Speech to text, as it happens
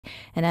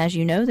And as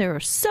you know, there are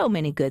so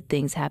many good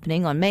things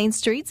happening on main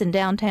streets and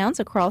downtowns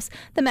across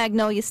the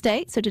Magnolia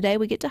State. So today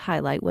we get to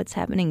highlight what's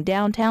happening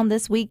downtown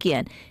this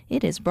weekend.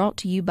 It is brought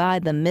to you by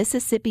the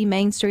Mississippi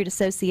Main Street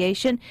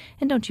Association.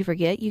 And don't you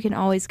forget, you can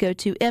always go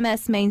to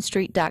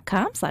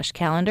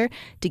msmainstreet.com/calendar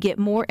to get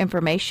more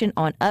information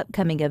on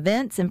upcoming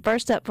events. And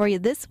first up for you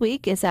this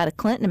week is out of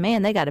Clinton.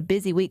 Man, they got a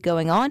busy week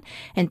going on.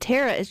 And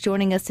Tara is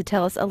joining us to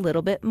tell us a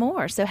little bit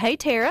more. So, hey,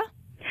 Tara.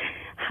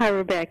 Hi,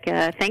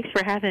 Rebecca. Thanks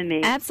for having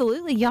me.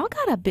 Absolutely. Y'all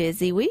got a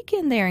busy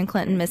weekend there in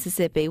Clinton,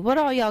 Mississippi. What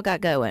all y'all got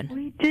going?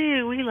 We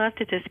do. We love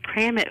to just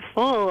cram it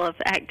full of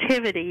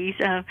activities.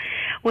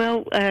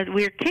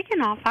 We're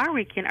kicking off our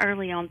weekend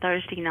early on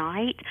Thursday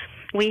night.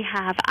 We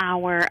have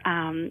our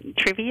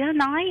trivia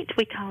night.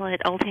 We call it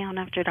Old Town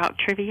After Dark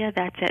Trivia.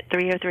 That's at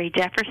 303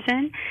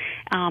 Jefferson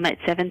at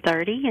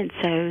 7:30, and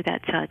so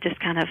that's just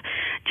kind of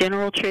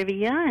general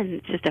trivia, and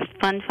it's just a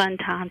fun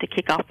time to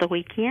kick off the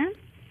weekend.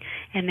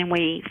 And then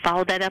we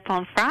followed that up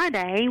on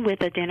Friday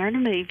with a dinner and a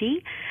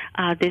movie.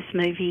 This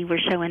movie we're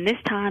showing this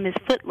time is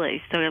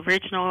Footloose, the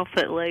original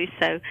Footloose.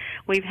 So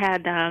we've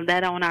had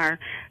that on our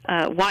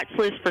watch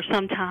list for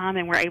some time,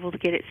 and we're able to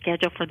get it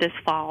scheduled for this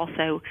fall.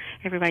 So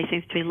everybody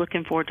seems to be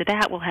looking forward to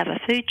that. We'll have a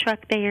food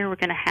truck there. We're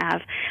going to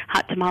have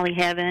hot tamale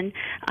heaven,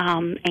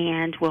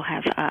 and we'll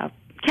have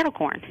kettle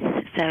corn.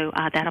 So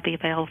that'll be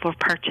available for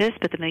purchase,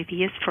 but the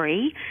movie is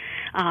free.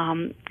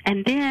 And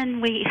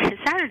then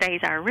Saturday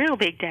is our real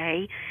big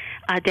day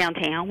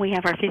downtown. We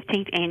have our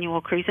 15th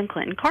annual Cruisin'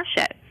 Clinton car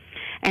show.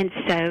 And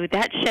so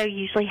that show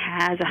usually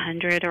has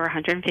 100 or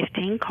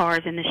 115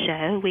 cars in the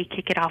show. We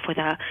kick it off with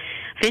a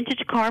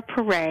vintage car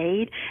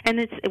parade,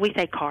 and we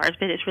say cars,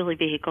 but it's really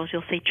vehicles.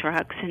 You'll see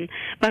trucks and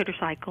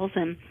motorcycles,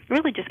 and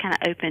really just kind of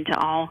open to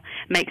all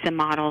makes and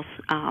models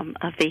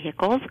of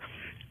vehicles.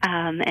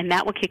 And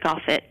that will kick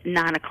off at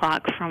 9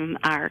 o'clock from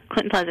our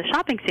Clinton Plaza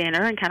Shopping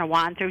Center and kind of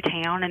wind through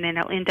town, and then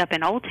it'll end up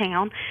in Old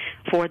Town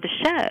for the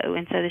show.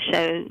 And so the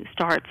show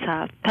starts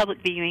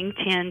public viewing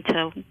 10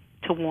 to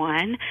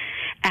 1.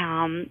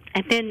 And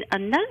then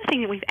another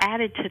thing that we've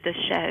added to the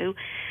show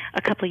a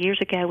couple of years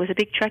ago was a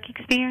big truck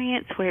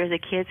experience where the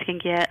kids can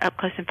get up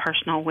close and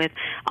personal with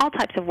all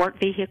types of work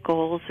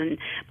vehicles and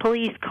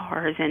police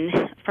cars and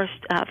first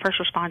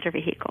responder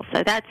vehicles.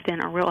 So that's been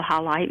a real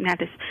highlight, and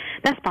that's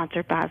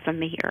sponsored by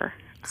Vermeer.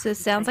 So it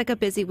sounds like a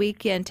busy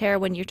weekend. Tara,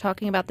 when you're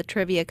talking about the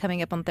trivia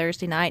coming up on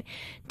Thursday night,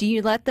 do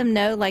you let them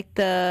know like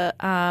the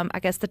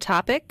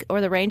topic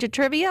or the range of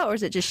trivia, or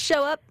is it just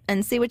show up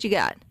and see what you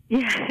got?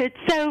 Yeah,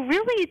 so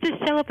really just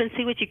show up and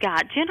see what you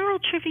got. General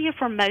trivia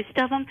for most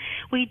of them.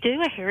 We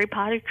do a Harry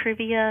Potter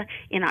trivia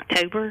in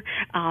October,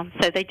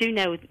 so they do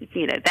know,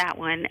 that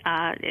one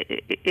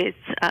is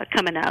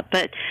coming up.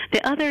 But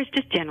the other is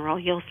just general.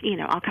 You'll,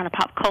 all kind of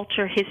pop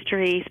culture,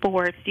 history,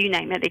 sports, you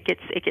name it. It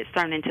gets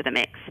thrown into the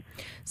mix.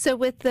 So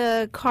with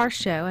the car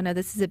show, I know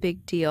this is a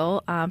big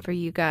deal for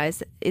you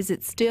guys. Is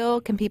it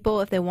still, can people,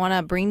 if they want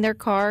to bring their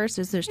cars,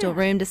 is there still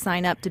room to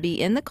sign up to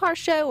be in the car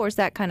show, or is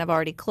that kind of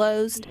already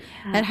closed?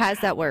 And how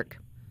does that work?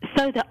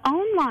 So the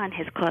online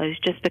has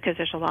closed just because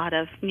there's a lot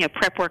of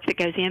prep work that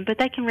goes in, but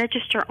they can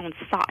register on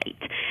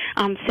site.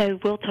 So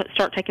we'll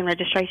start taking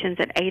registrations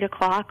at 8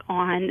 o'clock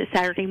on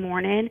Saturday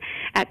morning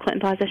at Clinton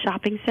Plaza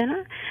Shopping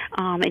Center,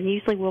 and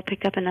usually we'll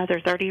pick up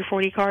another 30 or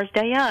 40 cars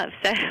day of.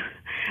 So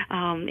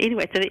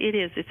anyway, so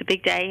it's a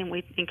big day, and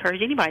we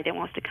encourage anybody that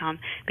wants to come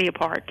be a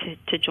part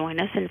to join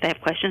us. And if they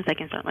have questions, they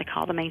can certainly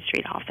call the Main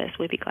Street office.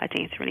 We'd be glad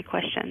to answer any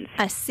questions.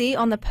 I see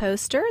on the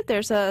poster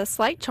there's a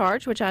slight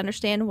charge, which I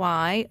understand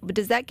why, but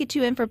does that get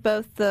you in for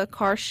both the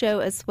car show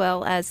as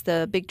well as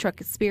the big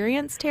truck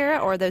experience, Tara,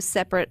 or are those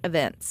separate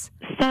events?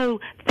 So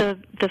the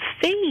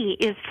fee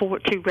is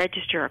to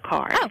register a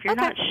car. If you're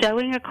not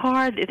showing a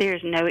car,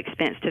 there's no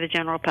expense to the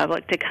general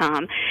public to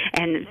come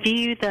and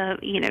view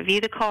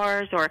the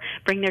cars or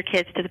bring their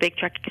kids to the big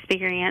truck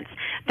experience.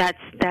 That's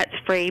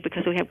free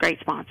because we have great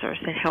sponsors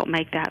that help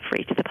make that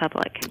free to the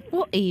public.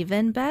 Well,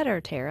 even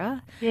better,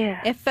 Tara.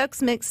 Yeah. If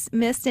folks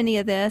missed any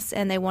of this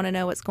and they want to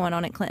know what's going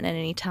on at Clinton at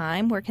any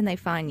time, where can they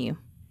find you?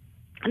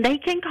 They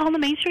can call the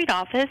Main Street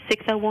office,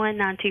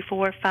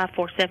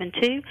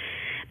 601-924-5472.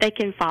 They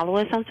can follow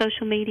us on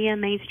social media,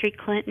 Main Street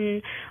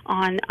Clinton,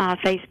 on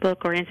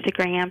Facebook or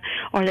Instagram,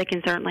 or they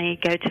can certainly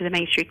go to the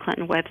Main Street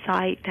Clinton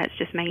website. That's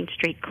just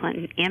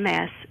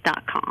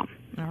mainstreetclintonms.com.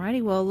 All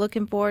righty. Well,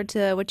 looking forward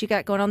to what you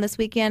got going on this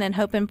weekend and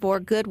hoping for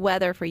good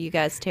weather for you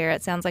guys, Tara.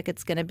 It sounds like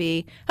it's going to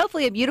be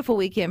hopefully a beautiful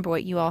weekend for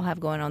what you all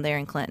have going on there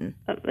in Clinton.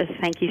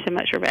 Thank you so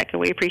much, Rebecca.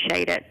 We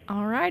appreciate it.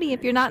 All righty.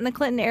 If you're not in the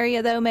Clinton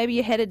area, though, maybe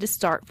you headed to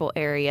Starkville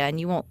area and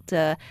you want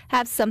to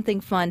have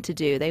something fun to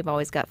do. They've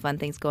always got fun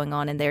things going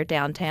on in their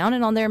downtown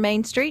and on their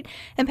Main Street.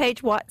 And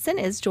Paige Watson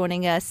is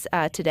joining us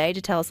today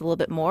to tell us a little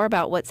bit more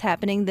about what's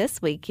happening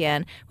this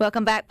weekend.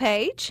 Welcome back,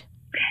 Paige.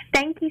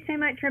 Thank you so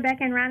much,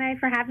 Rebecca and Rhino,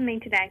 for having me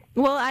today.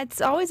 Well, it's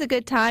always a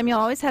good time. You'll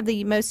always have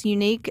the most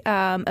unique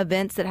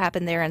events that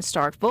happen there in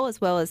Starkville,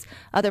 as well as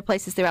other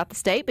places throughout the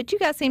state. But you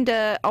guys seem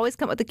to always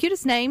come up with the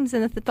cutest names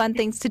and the fun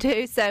things to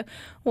do. So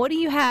what do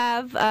you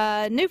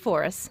have new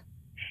for us?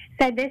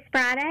 So this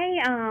Friday,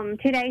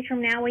 2 days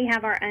from now, we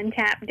have our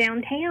Untapped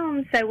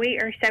downtown. So we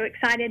are so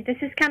excited. This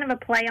is kind of a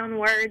play on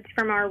words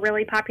from our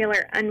really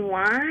popular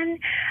Unwine.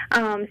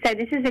 So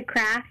this is a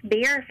craft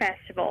beer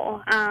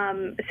festival.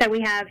 So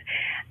we have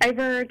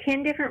over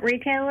 10 different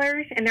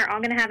retailers, and they're all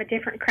going to have a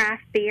different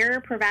craft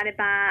beer provided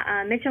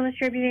by Mitchell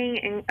Distributing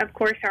and, of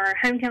course, our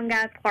hometown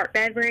guys, Clark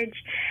Beverage.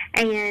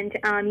 And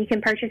you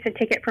can purchase a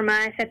ticket from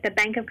us at the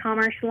Bank of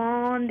Commerce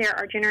lawn. They're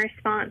our generous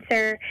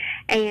sponsor.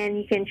 And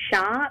you can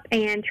shop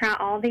and try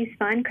all these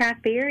fun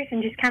craft beers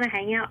and just kind of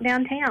hang out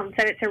downtown.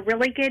 So it's a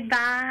really good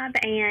vibe,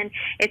 and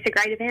it's a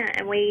great event,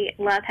 and we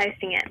love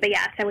hosting it. But,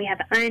 yeah, so we have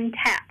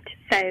Untapped.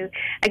 So,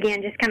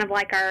 again, just kind of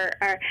like our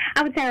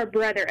I would say our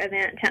brother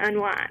event to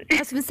Unwind. I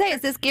was going to say, is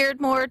this geared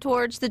more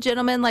towards the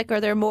gentlemen? Like, are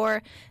there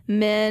more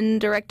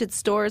men-directed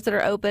stores that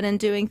are open and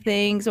doing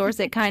things, or is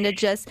it kind of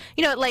just,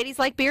 ladies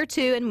like beer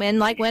too, and men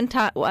like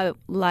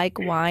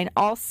wine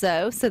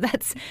also. So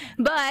that's,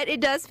 but it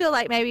does feel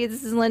like maybe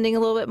this is lending a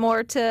little bit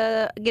more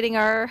to getting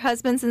our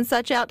husbands and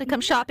such out to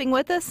come shopping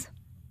with us.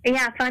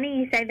 Yeah, funny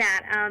you say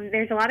that.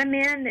 There's a lot of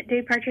men that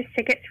do purchase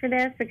tickets for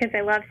this because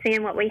they love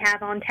seeing what we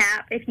have on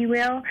tap, if you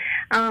will.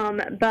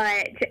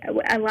 But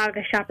a lot of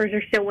the shoppers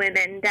are still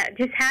women that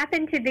just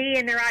happen to be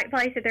in the right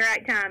place at the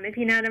right time, if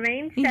you know what I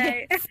mean. So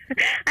yes.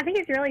 I think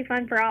it's really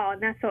fun for all,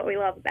 and that's what we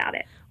love about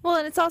it. Well,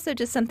 and it's also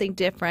just something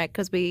different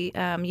because we,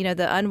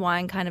 the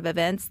Unwind kind of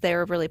events,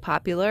 they're really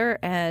popular,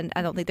 and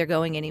I don't think they're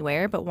going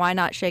anywhere. But why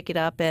not shake it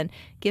up and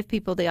give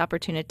people the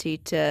opportunity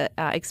to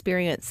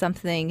experience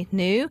something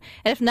new?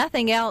 And if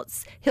nothing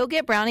else, he'll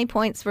get brownie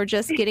points for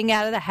just getting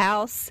out of the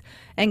house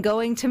and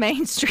going to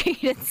Main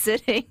Street and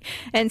sitting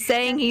and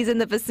saying he's in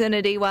the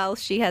vicinity while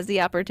she has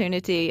the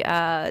opportunity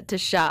to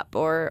shop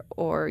or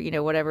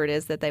whatever it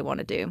is that they want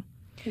to do.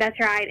 That's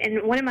right.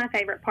 And one of my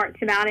favorite parts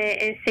about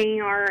it is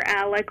seeing our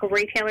local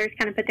retailers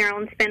kind of put their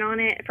own spin on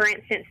it. For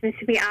instance,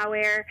 Mississippi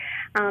Eyewear,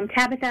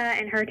 Tabitha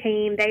and her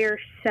team, they are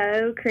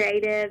so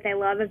creative. They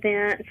love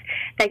events.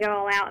 They go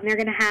all out, and they're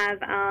going to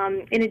have,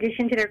 in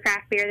addition to their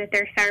craft beer that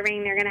they're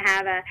serving, they're going to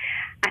have a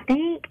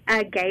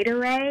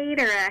Gatorade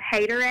or a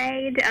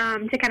Haterade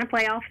to kind of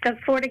play off the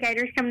Florida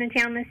Gators coming to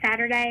town this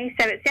Saturday.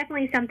 So it's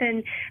definitely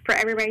something for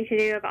everybody to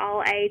do of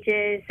all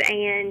ages,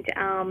 and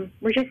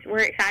we're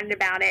excited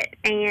about it.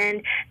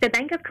 And the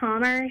Bank of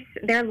Commerce,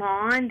 their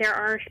lawn, they're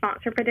our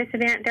sponsor for this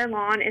event. Their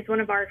lawn is one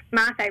of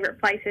my favorite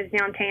places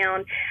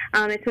downtown.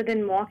 It's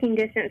within walking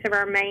distance of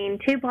our main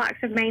 2 blocks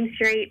of Main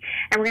Street,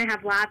 and we're going to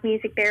have live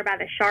music there by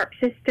the Sharp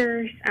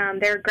Sisters.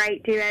 They're a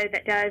great duo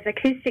that does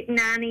acoustic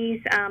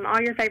 90s,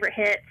 all your favorite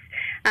hits.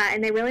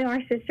 And they really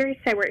are sisters,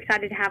 so we're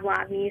excited to have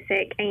live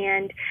music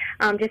and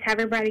just have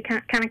everybody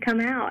kind of come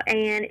out.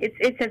 And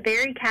it's a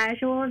very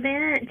casual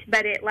event,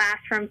 but it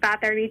lasts from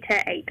 5:30 to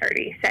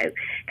 8:30. So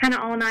kind of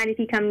all night. If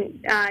you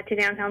come to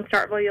downtown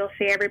Starkville, you'll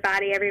see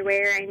everybody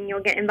everywhere, and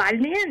you'll get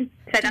invited in.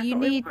 So that's Do you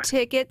need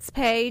tickets,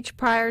 Paige,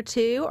 prior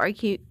to, or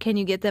can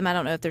you get them? I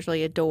don't know if there's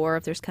really a door,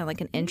 if there's kind of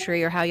like an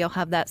entry, or how you'll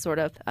have that sort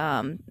of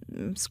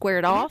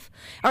squared off.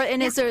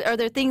 Are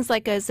there things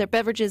like, is there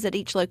beverages at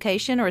each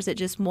location, or is it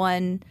just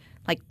one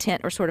like tent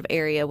or sort of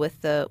area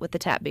with the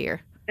tap beer?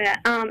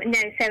 No,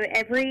 so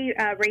every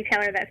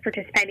retailer that's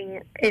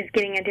participating is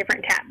getting a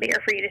different tap beer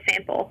for you to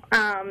sample.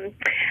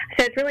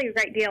 So it's really a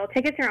great deal.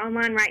 Tickets are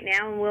online right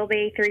now and will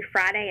be through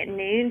Friday at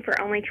noon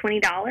for only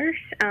 $20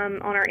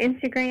 on our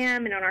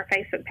Instagram and on our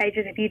Facebook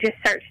pages. If you just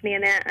search the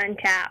event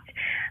Untapped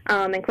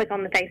and click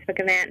on the Facebook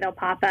event, they'll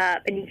pop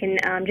up, and you can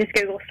just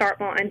Google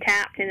Starkville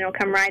Untapped, and it'll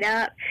come right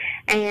up.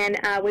 And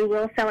we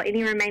will sell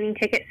any remaining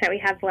tickets that we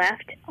have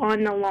left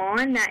on the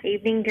lawn that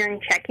evening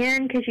during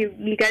check-in, because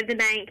you go to the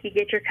bank, you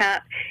get your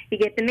cup, you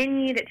get the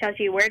menu that tells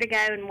you where to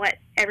go and what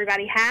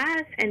everybody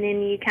has, and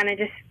then you kind of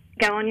just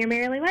go on your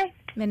merry way.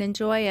 And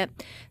enjoy it.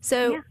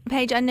 So, yeah.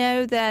 Paige, I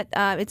know that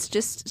it's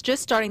just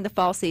starting the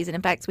fall season.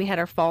 In fact, we had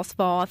our false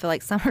fall. I feel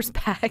like summer's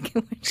back,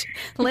 which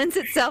lends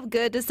itself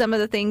good to some of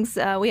the things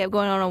we have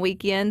going on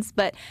weekends.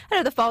 But I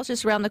know the fall's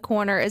just around the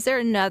corner. Is there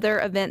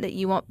another event that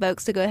you want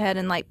folks to go ahead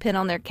and pin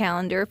on their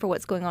calendar for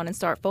what's going on in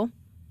Starkville?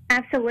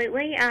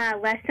 Absolutely.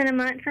 Less than a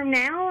month from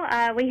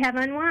now, we have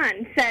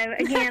Unwind. So,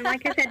 again,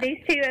 like I said,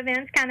 these two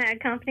events kind of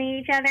accompany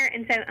each other.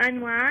 And so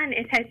Unwind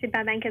is hosted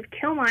by Bank of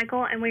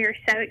Kilmichael, and we are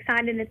so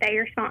excited that they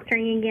are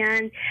sponsoring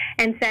again.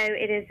 And so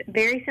it is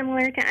very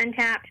similar to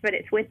Untapped, but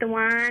it's with the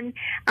wine.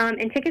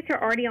 And tickets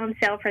are already on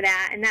sale for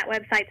that, and that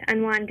website's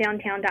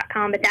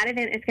unwinddowntown.com. But that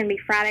event is going to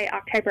be Friday,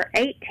 October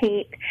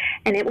 18th,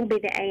 and it will be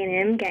the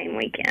A&M game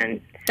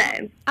weekend. So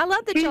I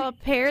love that y'all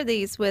pair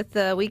these with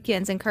the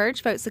weekends.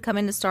 Encourage folks to come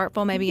into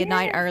Starkville maybe a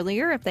night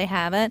earlier if they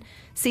haven't.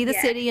 See the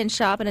city and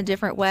shop in a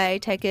different way.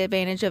 Take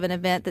advantage of an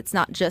event that's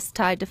not just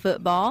tied to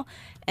football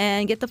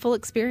and get the full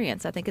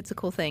experience. I think it's a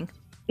cool thing.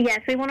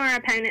 Yes, we want our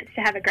opponents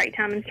to have a great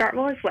time in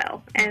Starkville as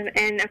well.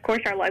 And of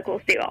course, our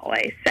locals do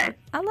always. So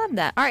I love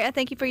that. All right, I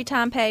thank you for your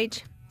time,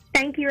 Paige.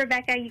 Thank you,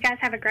 Rebecca. You guys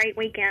have a great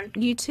weekend.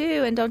 You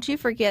too. And don't you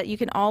forget, you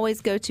can always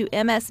go to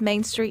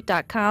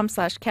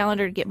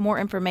msmainstreet.com/calendar to get more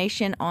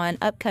information on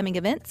upcoming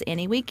events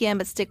any weekend.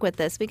 But stick with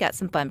us. We got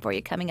some fun for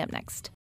you coming up next.